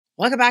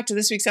Welcome back to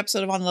this week's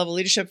episode of On the Level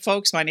Leadership,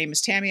 folks. My name is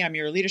Tammy. I'm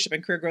your leadership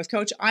and career growth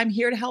coach. I'm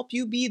here to help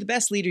you be the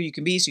best leader you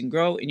can be so you can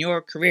grow in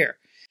your career.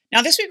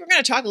 Now, this week, we're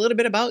going to talk a little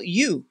bit about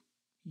you,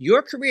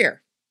 your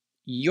career,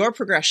 your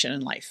progression in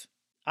life.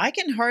 I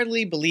can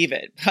hardly believe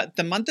it, but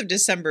the month of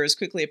December is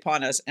quickly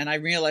upon us, and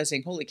I'm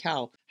realizing, holy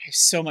cow, I have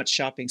so much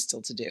shopping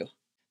still to do.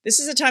 This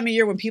is a time of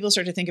year when people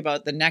start to think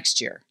about the next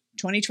year.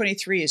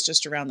 2023 is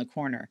just around the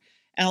corner.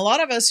 And a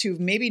lot of us who've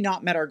maybe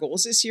not met our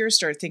goals this year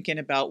start thinking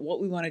about what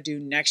we want to do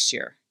next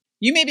year.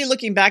 You may be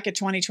looking back at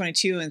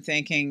 2022 and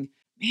thinking,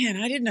 man,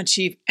 I didn't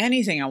achieve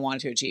anything I wanted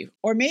to achieve.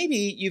 Or maybe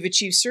you've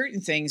achieved certain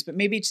things, but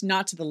maybe it's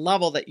not to the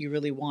level that you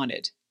really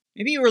wanted.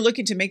 Maybe you were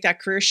looking to make that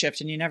career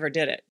shift and you never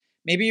did it.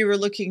 Maybe you were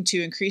looking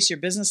to increase your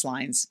business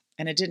lines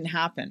and it didn't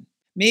happen.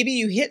 Maybe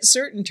you hit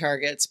certain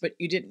targets, but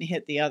you didn't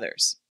hit the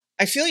others.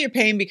 I feel your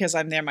pain because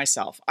I'm there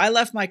myself. I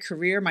left my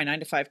career, my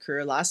 9-to-5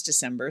 career last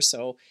December,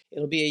 so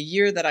it'll be a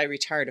year that I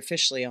retired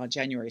officially on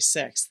January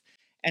 6th.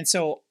 And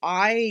so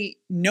I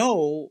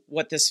know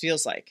what this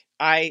feels like.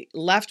 I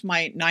left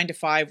my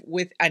 9-to-5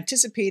 with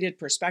anticipated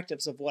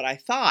perspectives of what I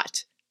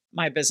thought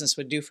my business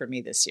would do for me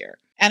this year.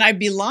 And I'd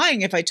be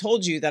lying if I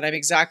told you that I'm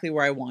exactly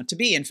where I want to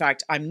be. In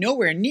fact, I'm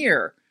nowhere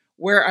near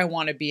where I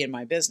want to be in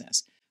my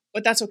business.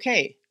 But that's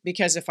okay,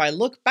 because if I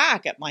look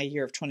back at my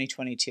year of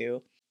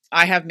 2022,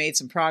 I have made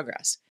some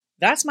progress.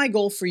 That's my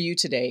goal for you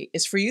today,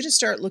 is for you to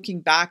start looking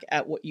back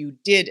at what you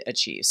did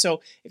achieve. So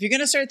if you're going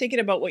to start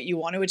thinking about what you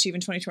want to achieve in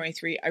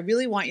 2023, I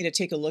really want you to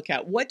take a look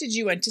at what did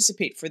you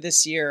anticipate for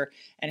this year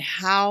and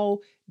how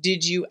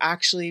did you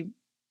actually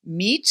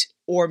meet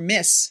or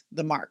miss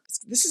the mark.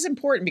 This is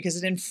important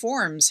because it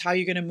informs how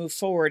you're going to move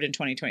forward in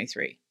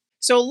 2023.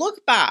 So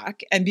look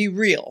back and be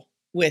real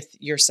with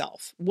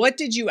yourself. What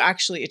did you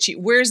actually achieve?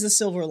 Where's the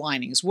silver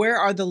linings? Where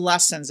are the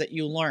lessons that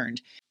you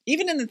learned?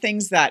 Even in the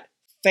things that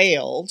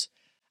failed,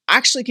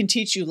 actually can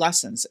teach you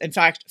lessons. In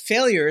fact,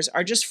 failures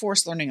are just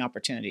forced learning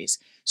opportunities.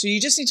 So you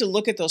just need to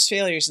look at those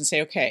failures and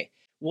say, okay,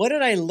 what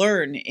did I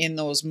learn in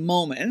those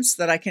moments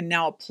that I can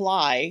now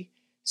apply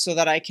so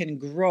that I can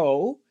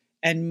grow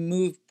and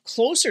move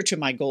closer to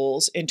my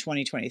goals in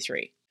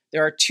 2023?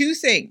 There are two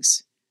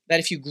things that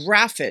if you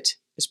graph it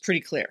is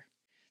pretty clear.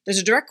 There's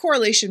a direct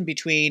correlation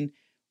between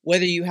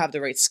whether you have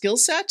the right skill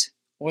set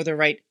or the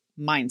right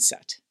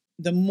mindset.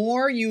 The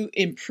more you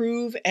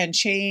improve and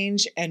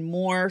change and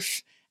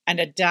morph and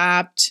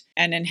adapt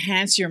and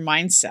enhance your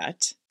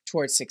mindset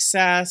towards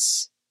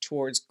success,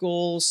 towards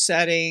goal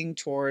setting,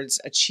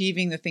 towards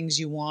achieving the things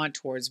you want,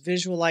 towards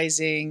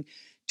visualizing,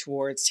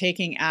 towards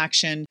taking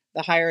action,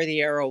 the higher the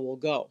arrow will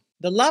go.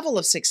 The level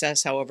of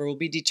success, however, will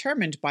be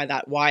determined by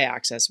that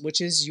y-axis,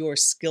 which is your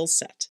skill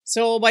set.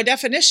 So by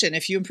definition,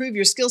 if you improve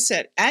your skill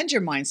set and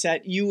your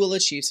mindset, you will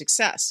achieve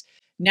success.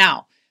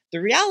 Now, the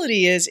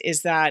reality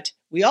is that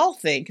we all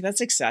think that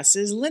success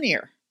is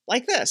linear,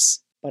 like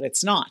this, but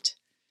it's not.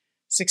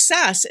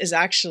 Success is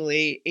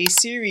actually a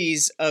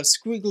series of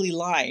squiggly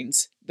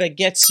lines that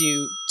gets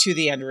you to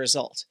the end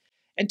result.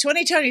 And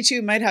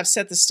 2022 might have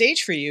set the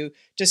stage for you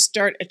to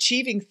start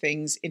achieving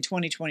things in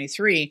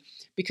 2023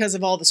 because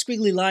of all the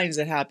squiggly lines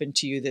that happened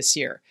to you this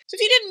year. So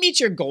if you didn't meet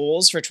your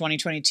goals for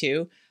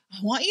 2022, I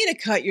want you to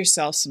cut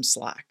yourself some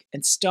slack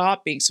and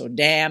stop being so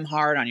damn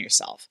hard on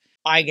yourself.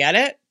 I get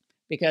it,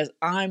 because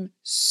I'm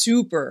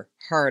super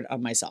hard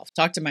on myself.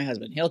 Talk to my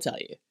husband, he'll tell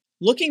you.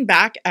 Looking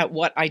back at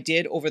what I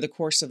did over the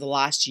course of the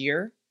last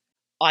year,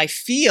 I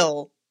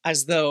feel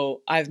as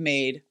though I've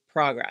made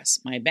progress.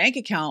 My bank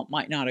account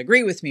might not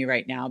agree with me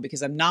right now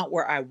because I'm not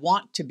where I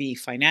want to be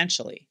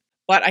financially.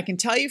 But I can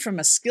tell you from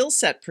a skill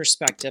set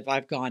perspective,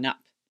 I've gone up.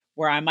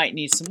 Where I might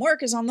need some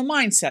work is on the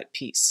mindset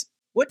piece.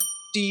 What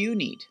do you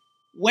need?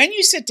 When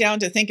you sit down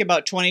to think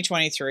about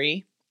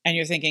 2023 and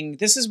you're thinking,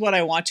 this is what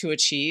I want to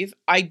achieve,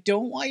 I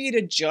don't want you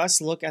to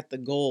just look at the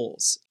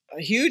goals.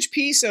 A huge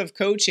piece of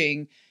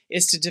coaching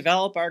is to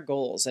develop our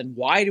goals and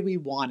why do we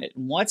want it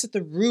and what's at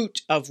the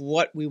root of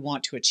what we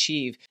want to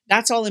achieve.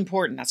 That's all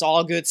important. That's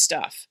all good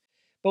stuff.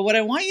 But what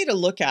I want you to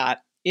look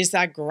at is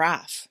that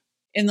graph.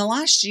 In the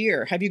last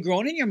year, have you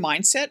grown in your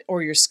mindset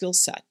or your skill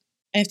set?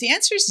 And if the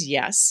answer is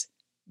yes,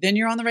 then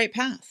you're on the right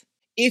path.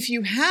 If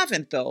you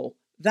haven't, though,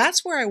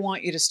 that's where I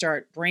want you to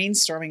start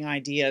brainstorming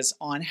ideas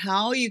on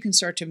how you can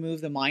start to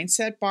move the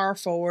mindset bar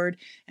forward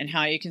and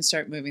how you can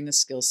start moving the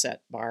skill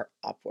set bar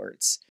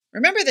upwards.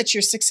 Remember that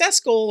your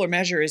success goal or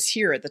measure is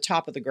here at the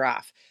top of the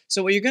graph.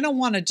 So what you're going to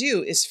want to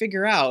do is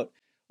figure out,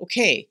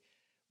 okay,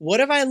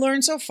 what have I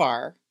learned so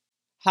far?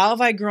 How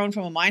have I grown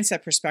from a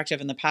mindset perspective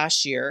in the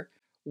past year?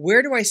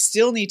 Where do I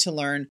still need to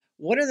learn?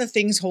 What are the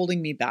things holding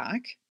me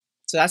back?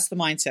 So that's the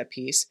mindset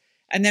piece.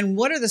 And then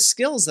what are the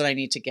skills that I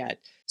need to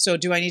get? So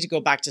do I need to go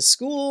back to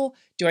school?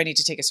 Do I need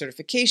to take a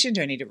certification?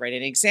 Do I need to write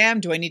an exam?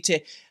 Do I need to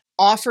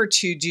offer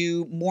to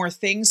do more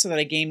things so that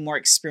I gain more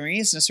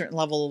experience in a certain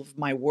level of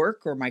my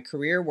work or my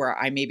career where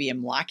I maybe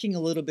am lacking a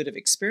little bit of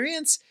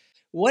experience?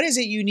 What is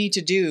it you need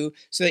to do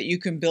so that you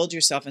can build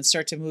yourself and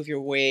start to move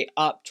your way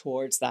up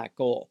towards that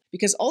goal?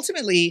 Because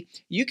ultimately,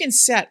 you can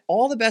set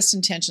all the best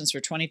intentions for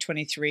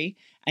 2023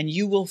 and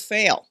you will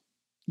fail.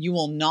 You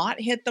will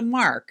not hit the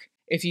mark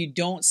if you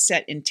don't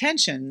set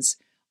intentions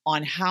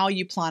on how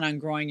you plan on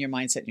growing your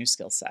mindset and your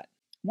skill set.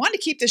 Want to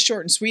keep this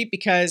short and sweet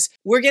because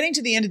we're getting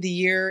to the end of the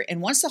year,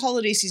 and once the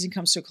holiday season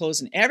comes to a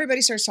close and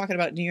everybody starts talking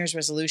about New Year's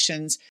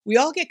resolutions, we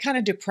all get kind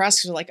of depressed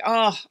because we're like,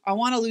 oh, I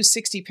want to lose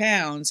 60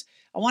 pounds.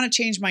 I want to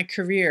change my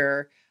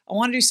career. I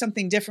want to do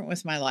something different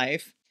with my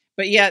life.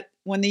 But yet,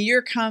 when the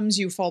year comes,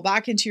 you fall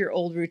back into your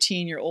old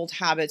routine, your old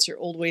habits, your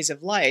old ways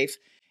of life,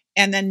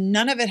 and then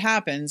none of it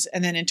happens.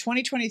 And then in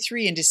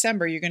 2023, in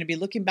December, you're going to be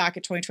looking back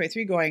at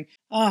 2023 going,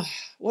 oh,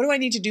 what do I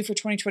need to do for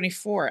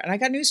 2024? And I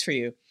got news for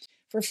you.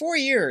 For 4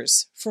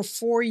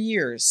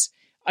 years,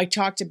 I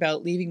talked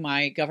about leaving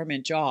my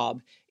government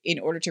job in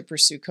order to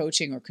pursue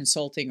coaching or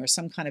consulting or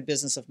some kind of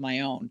business of my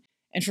own.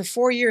 And for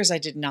 4 years, I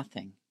did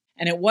nothing.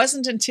 And it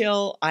wasn't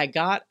until I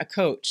got a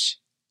coach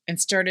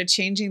and started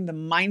changing the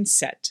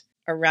mindset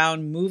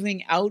around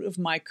moving out of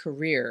my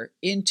career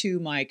into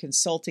my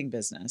consulting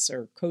business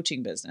or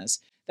coaching business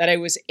that I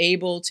was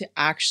able to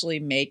actually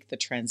make the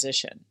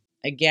transition.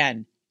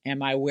 Again,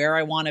 am I where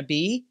I want to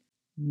be?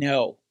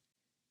 No.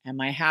 Am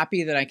I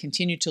happy that I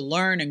continue to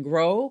learn and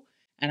grow?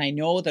 And I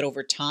know that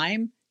over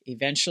time,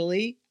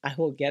 eventually, I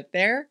will get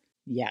there?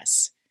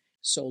 Yes.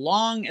 So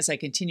long as I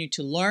continue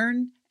to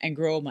learn and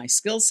grow my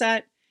skill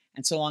set,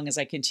 and so long as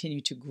I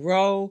continue to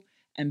grow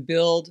and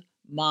build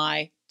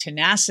my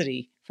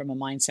tenacity from a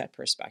mindset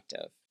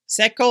perspective.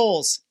 Set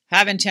goals,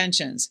 have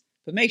intentions,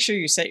 but make sure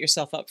you set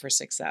yourself up for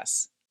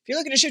success. If you're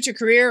looking to shift your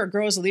career or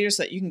grow as a leader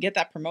so that you can get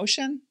that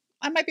promotion,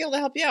 I might be able to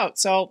help you out.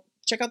 So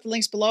check out the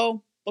links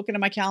below. Book into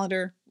my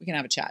calendar. We can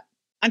have a chat.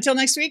 Until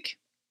next week,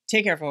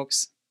 take care,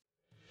 folks.